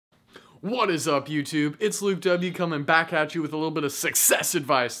What is up, YouTube? It's Luke W coming back at you with a little bit of success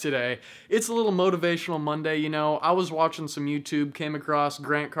advice today. It's a little motivational Monday, you know. I was watching some YouTube, came across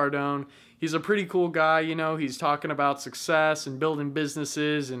Grant Cardone. He's a pretty cool guy, you know. He's talking about success and building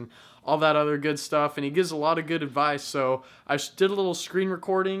businesses and all that other good stuff, and he gives a lot of good advice. So I did a little screen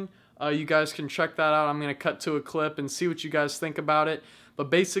recording. You guys can check that out. I'm going to cut to a clip and see what you guys think about it. But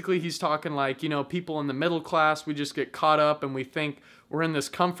basically, he's talking like, you know, people in the middle class, we just get caught up and we think we're in this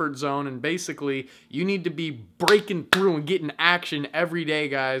comfort zone. And basically, you need to be breaking through and getting action every day,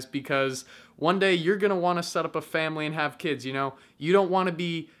 guys, because one day you're going to want to set up a family and have kids, you know. You don't want to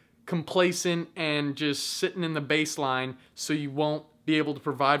be complacent and just sitting in the baseline so you won't be able to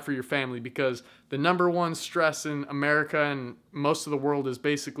provide for your family, because the #1 stress in America and most of the world is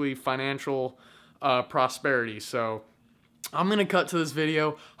basically financial prosperity. So I'm going to cut to this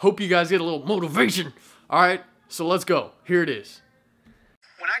video. Hope you guys get a little motivation. All right, so let's go. Here it is.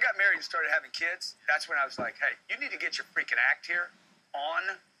 When I got married and started having kids, that's when I was like, hey, you need to get your freaking act here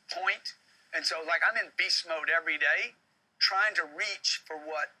on point. And so, like, I'm in beast mode every day, trying to reach for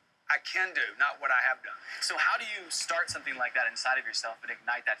what I can do, not what I have done. So how do you start something like that inside of yourself and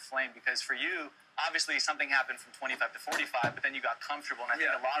ignite that flame? Because for you, obviously something happened from 25 to 45, but then you got comfortable. And I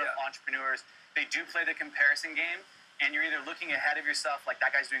think a lot of entrepreneurs, they do play the comparison game, and you're either looking ahead of yourself, like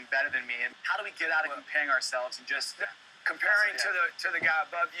that guy's doing better than me. And how do we get out of comparing ourselves and just comparing to the guy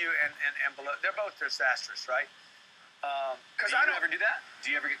above you and below? They're both disastrous, right? Because I don't ever do that.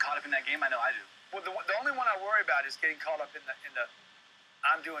 Do you ever get caught up in that game? I know I do. Well, the only one I worry about is getting caught up in the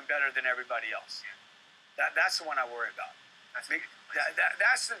I'm doing better than everybody else. That's the one I worry about. That's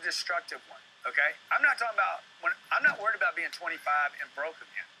the destructive one. Okay, I'm not talking about I'm not worried about being 25 and broke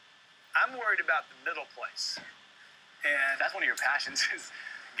again. I'm worried about the middle place. And that's one of your passions, is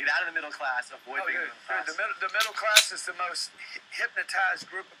get out of the middle class, avoid being middle class. The middle class is the most hypnotized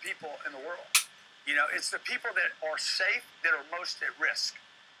group of people in the world. You know, it's the people that are safe that are most at risk.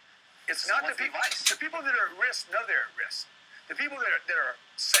 It's not the people. The people that are at risk know they're at risk. The people that are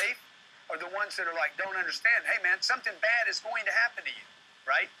safe are the ones that are like, don't understand. Hey, man, something bad is going to happen to you,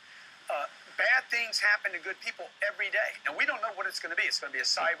 right? Bad things happen to good people every day. Now, we don't know what it's going to be. It's going to be a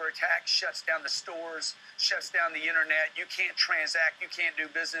cyber attack, shuts down the stores, shuts down the internet. You can't transact. You can't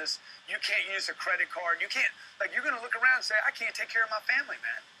do business. You can't use a credit card. You can't, like, you're going to look around and say, I can't take care of my family,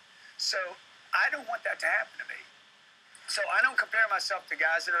 man. So I don't want that to happen to me. So I don't compare myself to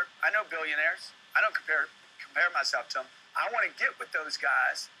guys that are, I know billionaires. I don't compare myself to them. I want to get with those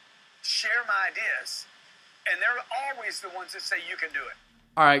guys, share my ideas, and they're always the ones that say you can do it.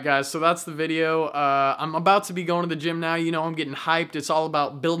 Alright guys, so that's the video. I'm about to be going to the gym now. You know, I'm getting hyped. It's all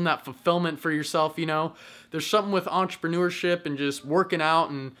about building that fulfillment for yourself, you know. There's something with entrepreneurship and just working out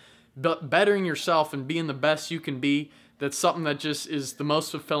and bettering yourself and being the best you can be. That's something that just is the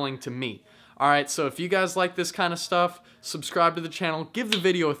most fulfilling to me. Alright, so if you guys like this kind of stuff, subscribe to the channel, give the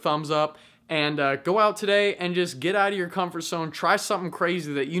video a thumbs up, and go out today and just get out of your comfort zone. Try something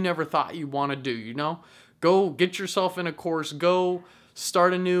crazy that you never thought you'd want to do, you know. Go get yourself in a course. Go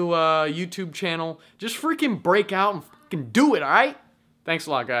start a new YouTube channel. Just freaking break out and freaking do it, all right? Thanks a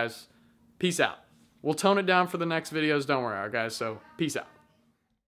lot, guys. Peace out. We'll tone it down for the next videos. Don't worry, all right, guys. So, peace out.